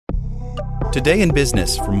Today in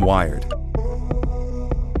Business from Wired.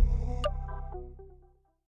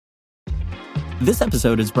 This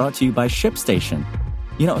episode is brought to you by ShipStation.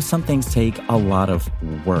 You know, some things take a lot of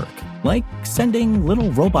work, like sending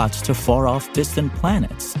little robots to far-off distant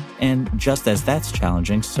planets. And just as that's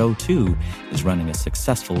challenging, so too is running a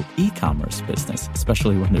successful e-commerce business,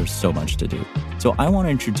 especially when there's so much to do. So I want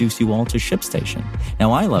to introduce you all to ShipStation.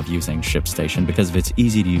 Now, I love using ShipStation because of its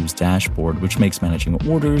easy-to-use dashboard, which makes managing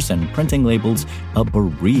orders and printing labels a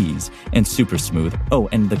breeze and super smooth. Oh,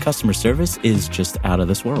 and the customer service is just out of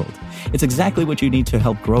this world. It's exactly what you need to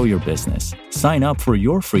help grow your business. Sign up for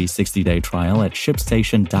your free 60-day trial at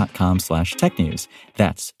shipstation.com/technews.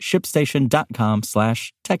 That's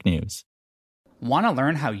shipstation.com/technews. Want to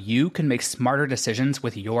learn how you can make smarter decisions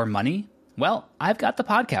with your money? Well, I've got the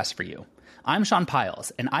podcast for you. I'm Sean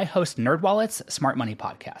Piles, and I host NerdWallet's Smart Money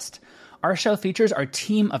Podcast. Our show features our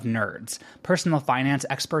team of nerds, personal finance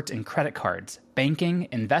experts in credit cards, banking,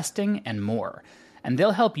 investing, and more. And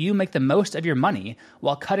they'll help you make the most of your money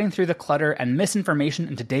while cutting through the clutter and misinformation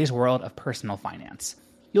in today's world of personal finance.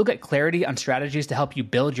 You'll get clarity on strategies to help you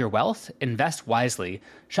build your wealth, invest wisely,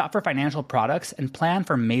 shop for financial products, and plan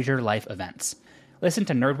for major life events. Listen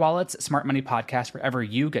to NerdWallet's Smart Money Podcast wherever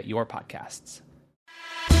you get your podcasts.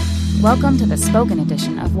 Welcome to the spoken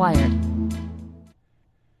edition of Wired.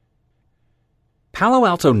 Palo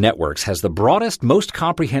Alto Networks has the broadest, most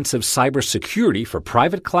comprehensive cybersecurity for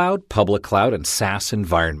private cloud, public cloud, and SaaS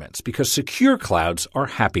environments because secure clouds are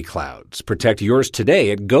happy clouds. Protect yours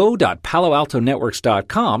today at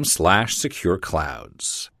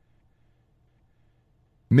go.paloaltonetworks.com/secureclouds.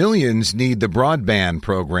 Millions need the broadband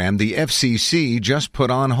program the FCC just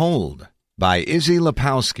put on hold. By Izzy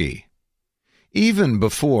Lepowski. Even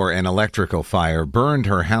before an electrical fire burned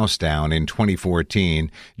her house down in 2014,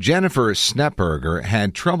 Jennifer Sneperger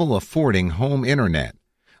had trouble affording home internet.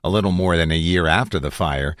 A little more than a year after the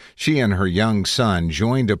fire, she and her young son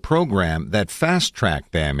joined a program that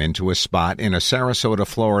fast-tracked them into a spot in a Sarasota,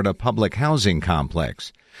 Florida public housing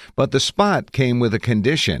complex. But the spot came with a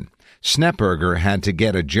condition. Sneperger had to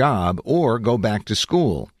get a job or go back to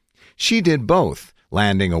school. She did both,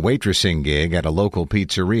 landing a waitressing gig at a local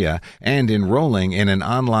pizzeria and enrolling in an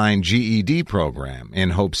online GED program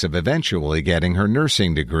in hopes of eventually getting her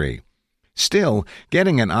nursing degree. Still,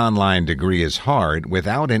 getting an online degree is hard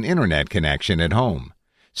without an internet connection at home.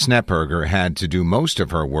 Sneperger had to do most of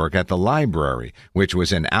her work at the library, which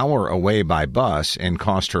was an hour away by bus and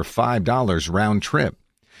cost her $5 round trip.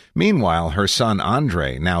 Meanwhile, her son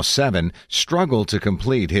Andre, now 7, struggled to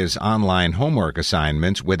complete his online homework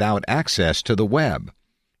assignments without access to the web.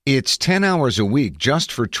 It's 10 hours a week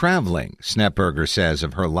just for traveling, Sneperger says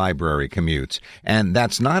of her library commutes, and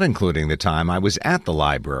that's not including the time I was at the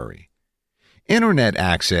library. Internet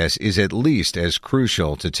access is at least as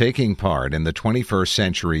crucial to taking part in the 21st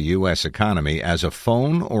century U.S. economy as a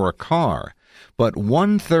phone or a car, but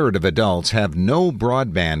 1/3 of adults have no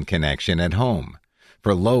broadband connection at home.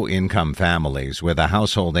 For low-income families with a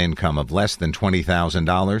household income of less than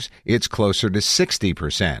 $20,000, it's closer to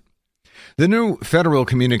 60%. The new Federal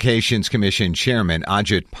Communications Commission Chairman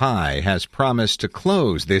Ajit Pai has promised to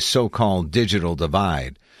close this so-called digital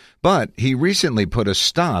divide, but he recently put a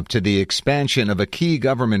stop to the expansion of a key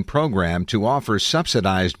government program to offer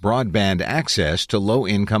subsidized broadband access to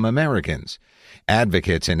low-income Americans.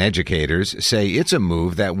 Advocates and educators say it's a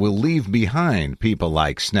move that will leave behind people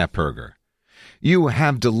like Sneperger. You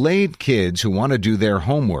have delayed kids who want to do their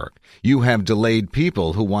homework. You have delayed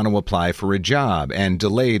people who want to apply for a job and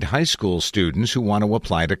delayed high school students who want to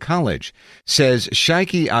apply to college, says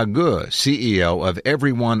Shaiki Agu, CEO of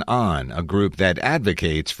Everyone On, a group that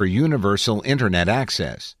advocates for universal Internet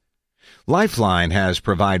access. Lifeline has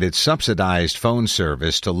provided subsidized phone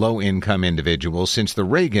service to low-income individuals since the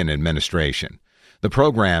Reagan administration. The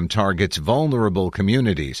program targets vulnerable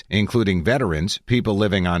communities, including veterans, people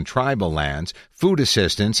living on tribal lands, food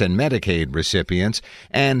assistance and Medicaid recipients,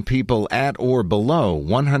 and people at or below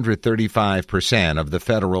 135% of the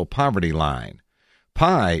federal poverty line.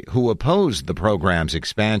 Pai, who opposed the program's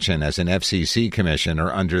expansion as an FCC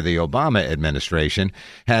commissioner under the Obama administration,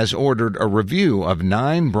 has ordered a review of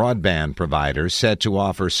 9 broadband providers set to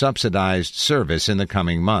offer subsidized service in the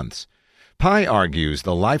coming months. Pai argues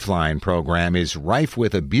the Lifeline program is rife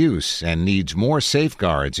with abuse and needs more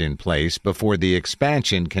safeguards in place before the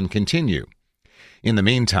expansion can continue. In the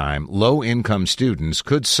meantime, low-income students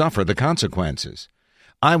could suffer the consequences.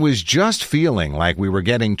 I was just feeling like we were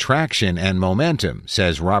getting traction and momentum,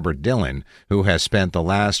 says Robert Dillon, who has spent the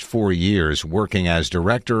last 4 years working as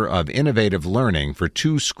Director of Innovative Learning for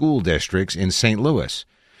 2 school districts in St. Louis.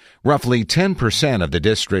 Roughly 10% of the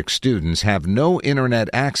district's students have no internet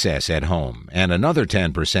access at home, and another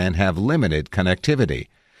 10% have limited connectivity.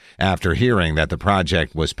 After hearing that the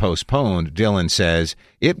project was postponed, Dillon says,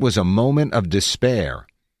 "It was a moment of despair."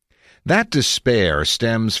 That despair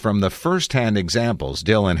stems from the first-hand examples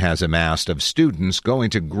Dillon has amassed of students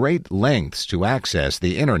going to great lengths to access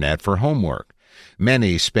the internet for homework.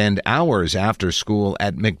 Many spend hours after school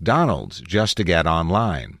at McDonald's just to get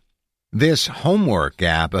online. This homework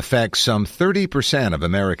gap affects some 30% of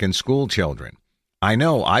American school children. "I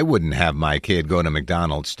know I wouldn't have my kid go to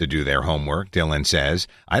McDonald's to do their homework," Dillon says.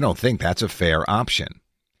 "I don't think that's a fair option."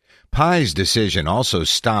 Pi's decision also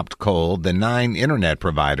stopped cold the 9 internet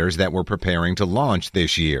providers that were preparing to launch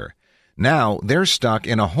this year. Now they're stuck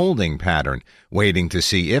in a holding pattern, waiting to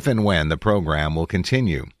see if and when the program will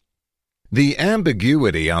continue. The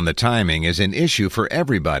ambiguity on the timing is an issue for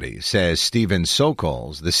everybody, says Steven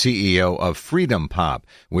Sokols, the CEO of Freedom Pop,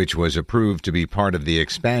 which was approved to be part of the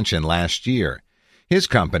expansion last year. His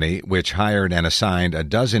company, which hired and assigned a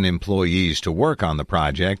dozen employees to work on the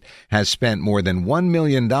project, has spent more than $1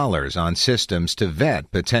 million on systems to vet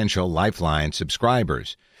potential Lifeline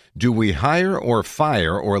subscribers. Do we hire or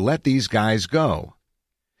fire or let these guys go?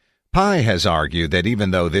 Pi has argued that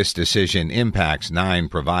even though this decision impacts 9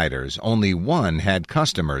 providers, only one had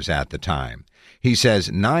customers at the time. He says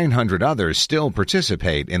 900 others still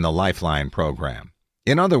participate in the Lifeline program.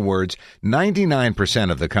 In other words,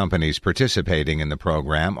 99% of the companies participating in the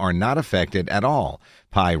program are not affected at all,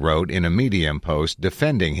 Pi wrote in a Medium post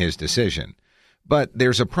defending his decision. But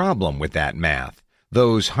there's a problem with that math.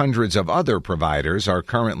 Those hundreds of other providers are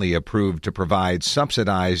currently approved to provide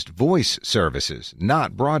subsidized voice services,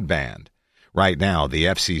 not broadband. Right now, the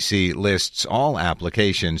FCC lists all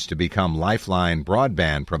applications to become Lifeline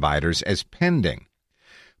broadband providers as pending.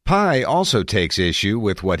 Pi also takes issue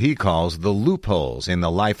with what he calls the loopholes in the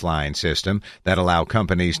Lifeline system that allow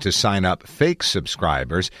companies to sign up fake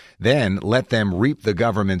subscribers, then let them reap the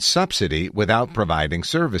government subsidy without providing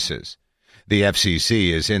services. The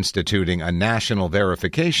FCC is instituting a national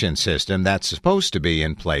verification system that's supposed to be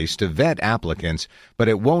in place to vet applicants, but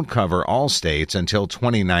it won't cover all states until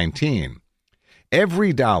 2019.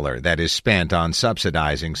 Every dollar that is spent on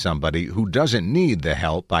subsidizing somebody who doesn't need the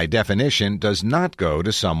help by definition does not go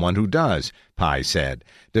to someone who does, Pi said,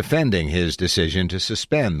 defending his decision to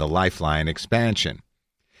suspend the Lifeline expansion.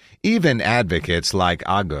 Even advocates like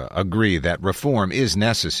Aga agree that reform is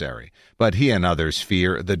necessary, but he and others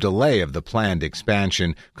fear the delay of the planned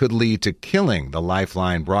expansion could lead to killing the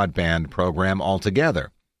Lifeline broadband program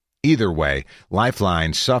altogether. Either way,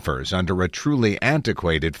 Lifeline suffers under a truly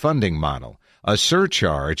antiquated funding model, a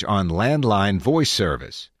surcharge on landline voice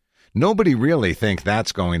service. Nobody really thinks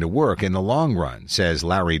that's going to work in the long run, says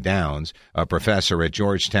Larry Downs, a professor at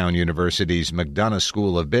Georgetown University's McDonough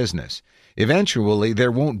School of Business. Eventually,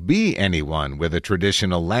 there won't be anyone with a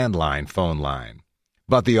traditional landline phone line.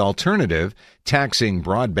 But the alternative, taxing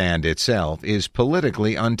broadband itself, is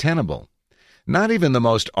politically untenable. Not even the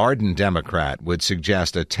most ardent Democrat would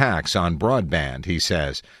suggest a tax on broadband, he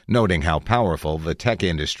says, noting how powerful the tech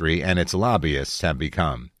industry and its lobbyists have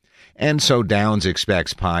become. And so Downs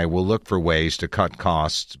expects Pi will look for ways to cut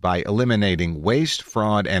costs by eliminating waste,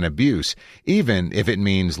 fraud, and abuse, even if it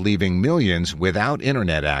means leaving millions without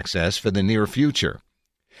internet access for the near future.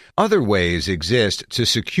 Other ways exist to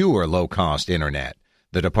secure low-cost internet.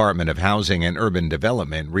 The Department of Housing and Urban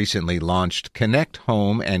Development recently launched Connect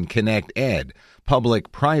Home and Connect Ed,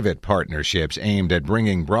 public-private partnerships aimed at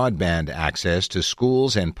bringing broadband access to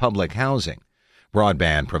schools and public housing.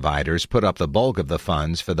 Broadband providers put up the bulk of the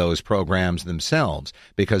funds for those programs themselves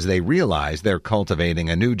because they realize they're cultivating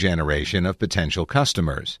a new generation of potential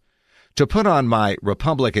customers. To put on my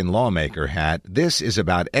Republican lawmaker hat, this is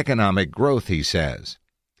about economic growth, he says.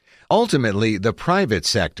 Ultimately, the private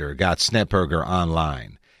sector got Sneperger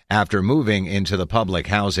online. After moving into the public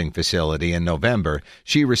housing facility in November,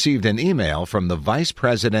 she received an email from the vice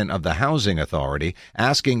president of the Housing Authority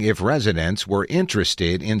asking if residents were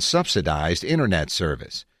interested in subsidized internet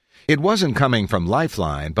service. It wasn't coming from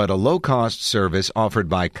Lifeline, but a low-cost service offered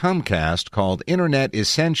by Comcast called Internet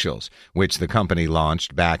Essentials, which the company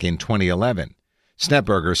launched back in 2011.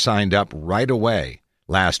 Sneperger signed up right away.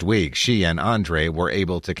 Last week, she and Andre were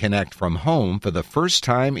able to connect from home for the first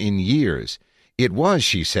time in years. It was,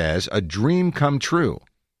 she says, a dream come true.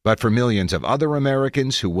 But for millions of other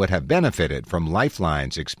Americans who would have benefited from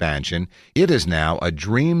Lifeline's expansion, it is now a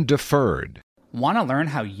dream deferred. Want to learn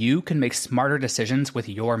how you can make smarter decisions with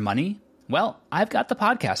your money? Well, I've got the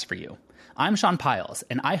podcast for you. I'm Sean Piles,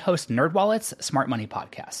 and I host NerdWallet's Smart Money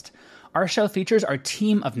Podcast. Our show features our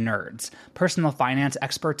team of nerds, personal finance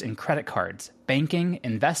experts in credit cards, banking,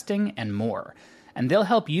 investing, and more. And they'll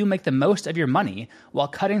help you make the most of your money while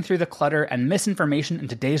cutting through the clutter and misinformation in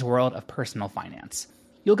today's world of personal finance.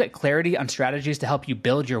 You'll get clarity on strategies to help you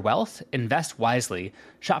build your wealth, invest wisely,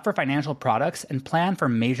 shop for financial products, and plan for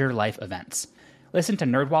major life events. Listen to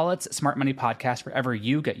NerdWallet's Smart Money Podcast wherever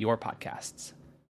you get your podcasts.